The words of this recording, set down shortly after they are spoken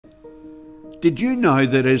Did you know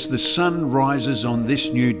that as the sun rises on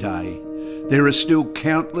this new day, there are still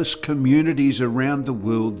countless communities around the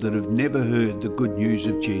world that have never heard the good news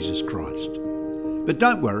of Jesus Christ? But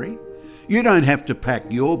don't worry, you don't have to pack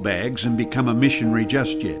your bags and become a missionary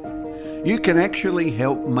just yet. You can actually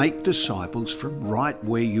help make disciples from right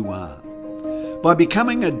where you are. By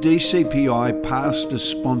becoming a DCPI pastor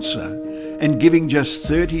sponsor and giving just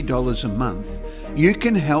 $30 a month, you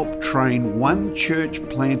can help train one church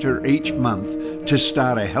planter each month to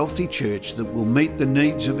start a healthy church that will meet the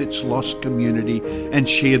needs of its lost community and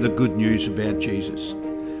share the good news about Jesus.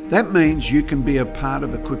 That means you can be a part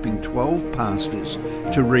of equipping 12 pastors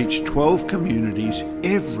to reach 12 communities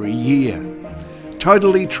every year,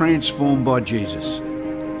 totally transformed by Jesus.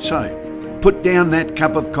 So, put down that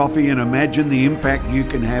cup of coffee and imagine the impact you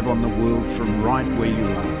can have on the world from right where you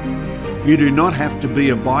are. You do not have to be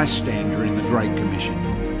a bystander in the Great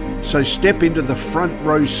Commission. So step into the front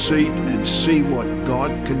row seat and see what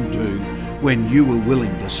God can do when you are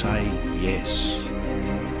willing to say yes.